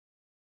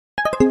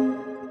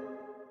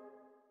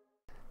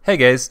Hey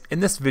guys,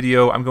 in this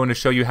video I'm going to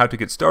show you how to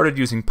get started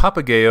using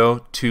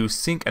Papagayo to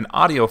sync an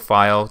audio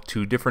file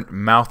to different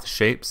mouth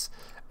shapes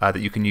that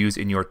you can use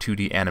in your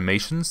 2D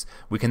animations.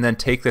 We can then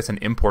take this and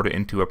import it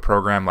into a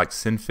program like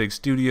Synfig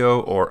Studio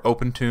or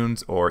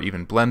OpenTunes or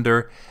even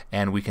Blender,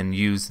 and we can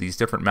use these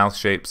different mouth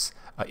shapes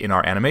in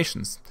our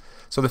animations.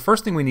 So the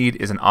first thing we need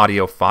is an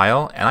audio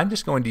file, and I'm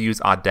just going to use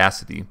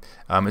Audacity.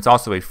 It's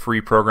also a free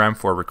program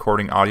for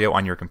recording audio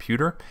on your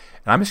computer,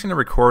 and I'm just going to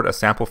record a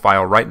sample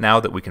file right now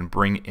that we can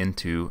bring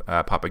into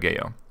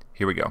Papagayo.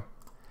 Here we go.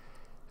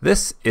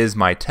 This is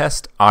my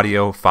test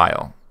audio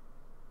file.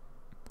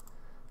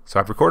 So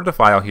I've recorded a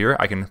file here.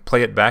 I can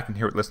play it back and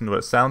listen to what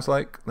it sounds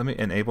like. Let me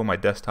enable my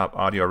desktop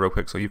audio real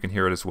quick so you can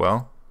hear it as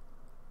well.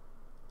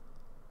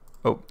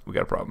 Oh, we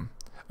got a problem.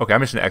 Okay,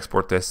 I'm just going to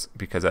export this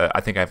because I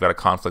think I've got a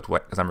conflict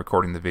because I'm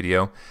recording the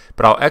video.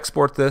 But I'll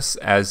export this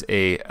as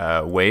a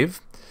 .wav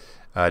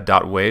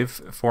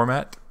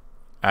format.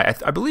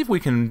 I believe we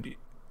can.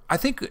 I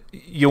think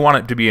you want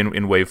it to be in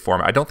WAV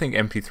format. I don't think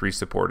MP3 is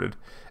supported,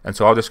 and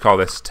so I'll just call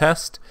this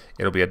test.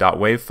 It'll be a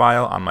 .wav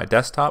file on my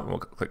desktop. We'll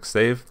click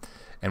save,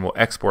 and we'll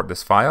export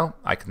this file.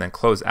 I can then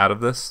close out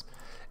of this,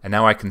 and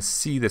now I can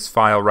see this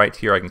file right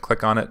here. I can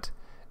click on it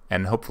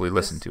and hopefully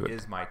listen to it.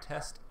 This is my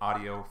test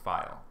audio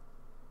file.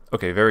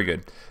 Okay, very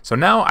good. So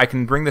now I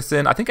can bring this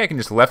in. I think I can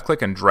just left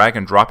click and drag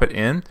and drop it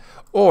in,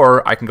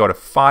 or I can go to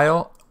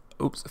File,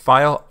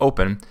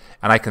 Open,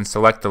 and I can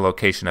select the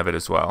location of it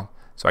as well.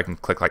 So I can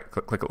click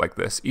it like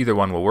this. Either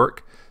one will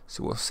work.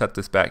 So we'll set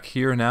this back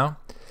here now.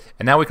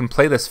 And now we can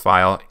play this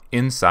file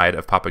inside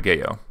of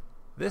Papagayo.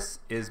 This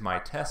is my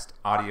test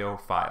audio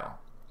file.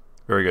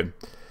 Very good.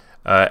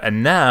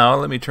 And now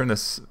let me turn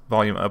this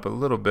volume up a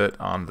little bit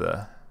on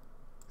the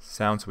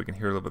sound so we can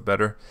hear a little bit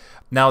better.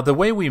 Now the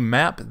way we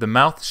map the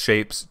mouth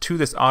shapes to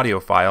this audio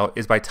file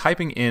is by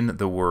typing in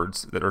the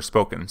words that are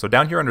spoken. So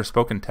down here under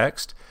spoken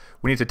text,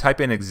 we need to type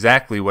in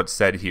exactly what's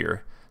said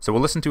here. So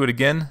we'll listen to it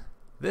again.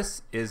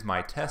 This is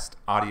my test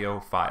audio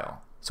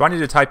file. So I need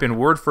to type in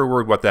word for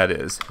word what that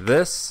is.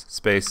 This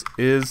space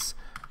is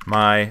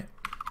my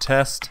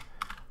test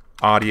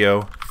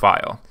audio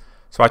file.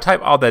 So I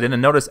type all that in,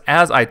 and notice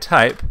as I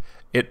type,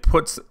 it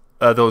puts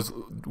those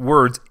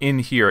words in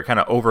here. It kind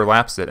of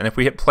overlaps it, and if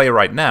we hit play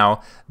right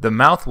now, the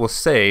mouth will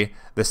say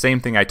the same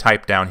thing I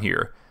typed down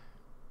here.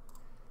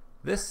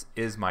 This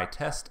is my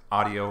test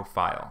audio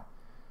file.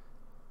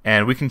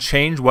 And we can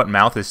change what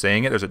mouth is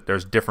saying it.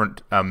 There's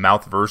different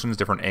mouth versions,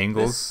 different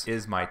angles. This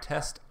is my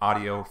test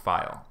audio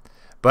file.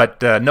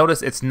 But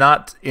notice it's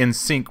not in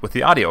sync with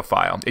the audio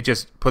file. It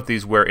just put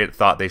these where it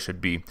thought they should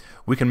be.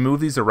 We can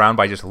move these around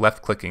by just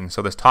left clicking.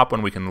 So this top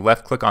one, we can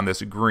left click on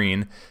this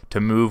green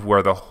to move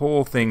where the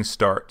whole thing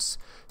starts.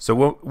 So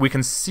what we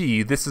can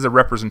see, this is a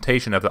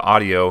representation of the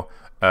audio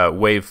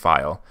WAV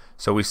file.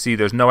 So we see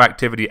there's no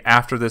activity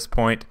after this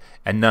point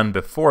and none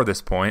before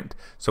this point.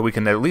 So we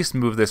can at least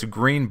move this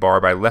green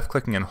bar by left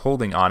clicking and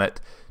holding on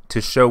it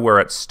to show where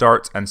it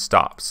starts and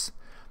stops.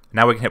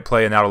 Now we can hit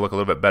play and that'll look a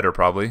little bit better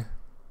probably.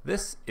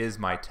 This is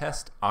my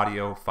test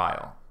audio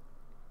file.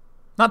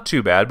 Not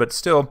too bad, but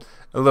still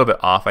a little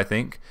bit off, I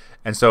think.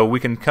 And so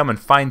we can come and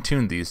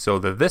fine-tune these. So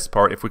this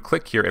part, if we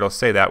click here, it'll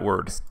say that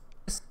word.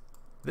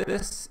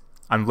 This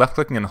I'm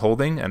left-clicking and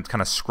holding and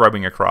kind of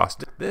scrubbing across.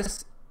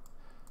 This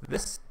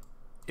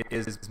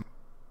is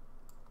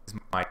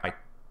my.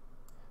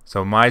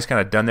 So my's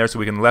kind of done there, so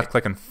we can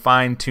left-click and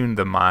fine-tune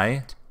the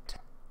my.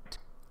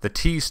 The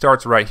T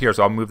starts right here,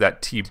 so I'll move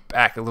that T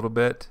back a little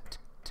bit.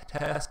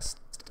 Test.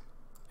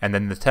 And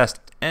then the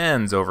test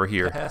ends over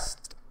here.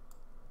 Test.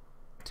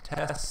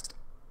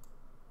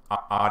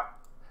 And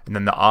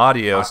then the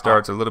audio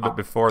starts a little bit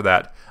before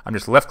that. I'm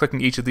just left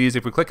clicking each of these.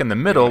 If we click in the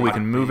middle, we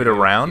can move it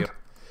around.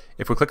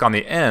 If we click on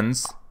the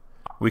ends,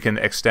 we can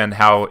extend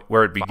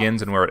where it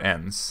begins and where it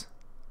ends.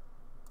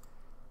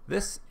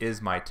 This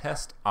is my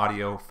test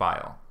audio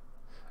file.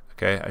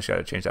 Okay, I just got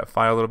to change that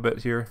file a little bit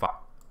here.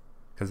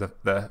 Because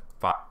the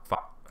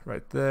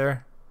right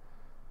there.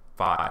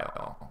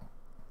 File.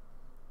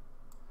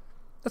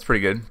 That's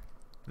pretty good.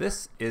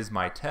 This is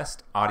my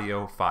test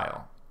audio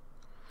file.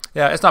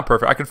 Yeah, it's not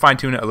perfect. I can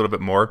fine-tune it a little bit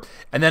more.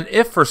 And then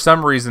if for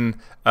some reason,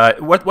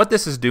 what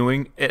this is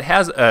doing, it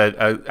has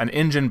an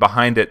engine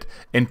behind it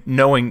in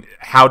knowing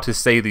how to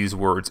say these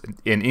words.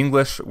 In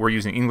English, we're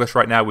using English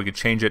right now. We could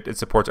change it. It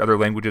supports other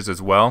languages as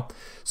well.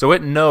 So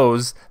it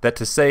knows that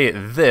to say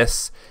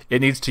this, it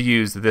needs to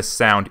use this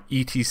sound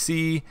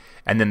ETC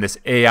and then this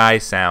AI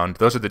sound.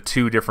 Those are the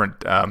two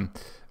different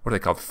what are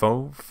they called?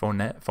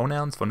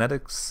 Phonouns?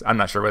 Phonetics? I'm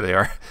not sure what they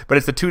are. But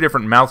it's the two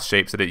different mouth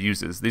shapes that it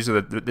uses. These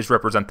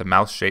represent the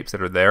mouth shapes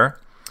that are there.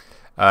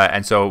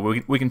 And so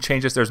we can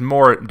change this. There's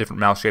more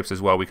different mouth shapes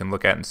as well we can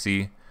look at and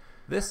see.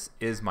 This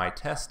is my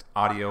test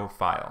audio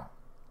file.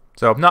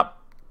 So not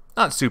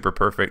super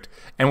perfect.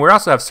 And we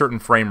also have certain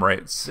frame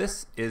rates.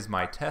 This is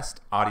my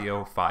test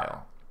audio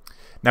file.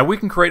 Now we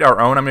can create our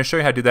own. I'm going to show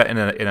you how to do that in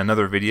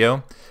another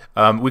video.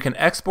 We can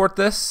export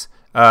this.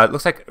 It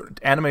looks like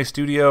Anime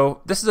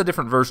Studio. This is a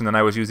different version than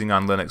I was using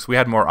on Linux. We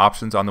had more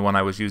options on the one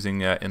I was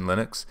using in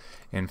Linux.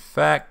 In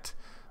fact,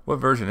 what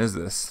version is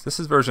this? This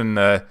is version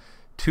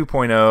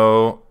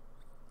 2.0.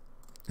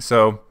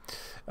 So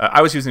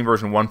I was using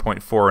version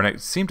 1.4, and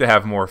it seemed to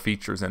have more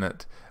features in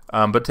it.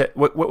 But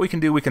what we can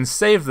do, we can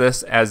save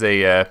this as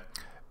a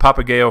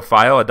Papagayo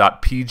file, a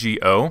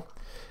 .pgo,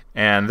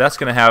 and that's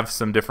going to have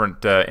some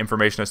different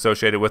information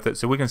associated with it.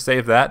 So we can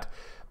save that.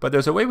 But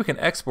there's a way we can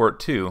export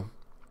too.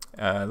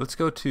 Let's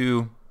go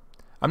to.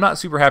 I'm not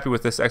super happy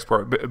with this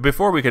export.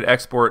 Before we could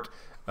export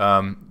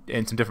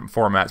in some different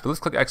formats, but let's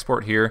click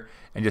export here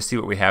and just see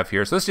what we have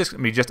here. So this is just going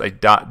to be just a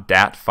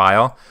 .dat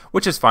file,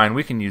 which is fine.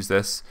 We can use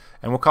this,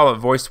 and we'll call it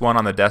voice1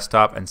 on the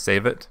desktop and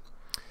save it.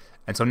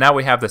 And so now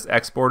we have this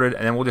exported,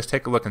 and then we'll just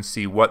take a look and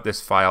see what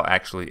this file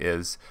actually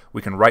is.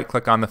 We can right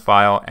click on the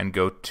file and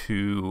go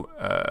to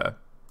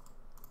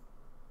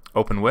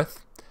open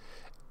with,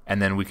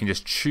 and then we can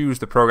just choose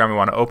the program we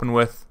want to open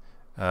with.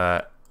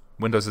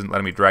 Windows isn't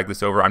letting me drag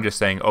this over. I'm just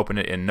saying open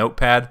it in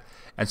Notepad.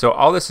 And so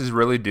all this is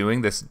really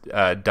doing, this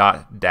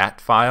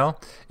 .dat file,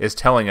 is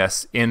telling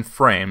us in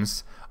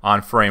frames,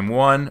 on frame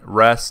 1,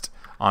 rest,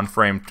 on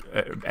frame,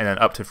 and then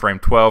up to frame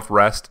 12,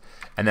 rest,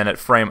 and then at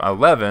frame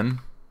 11,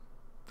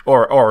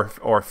 or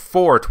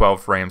for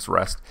 12 frames,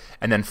 rest,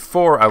 and then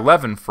for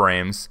 11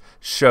 frames,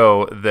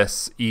 show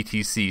this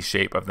ETC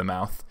shape of the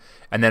mouth.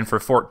 And then for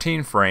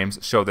 14 frames,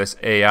 show this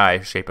AI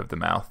shape of the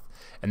mouth.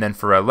 And then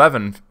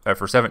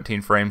for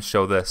 17 frames,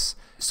 show this.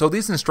 So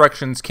these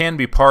instructions can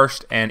be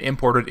parsed and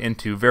imported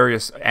into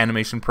various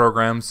animation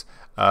programs.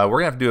 We're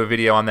going to have to do a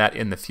video on that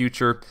in the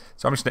future.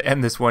 So I'm just going to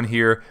end this one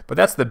here. But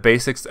that's the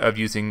basics of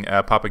using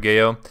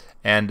Papagayo.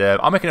 And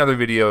I'll make another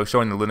video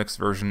showing the Linux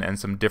version and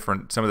some of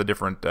the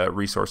different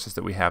resources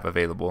that we have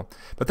available.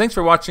 But thanks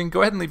for watching.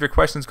 Go ahead and leave your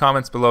questions,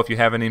 comments below if you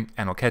have any,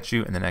 and I'll catch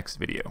you in the next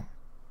video.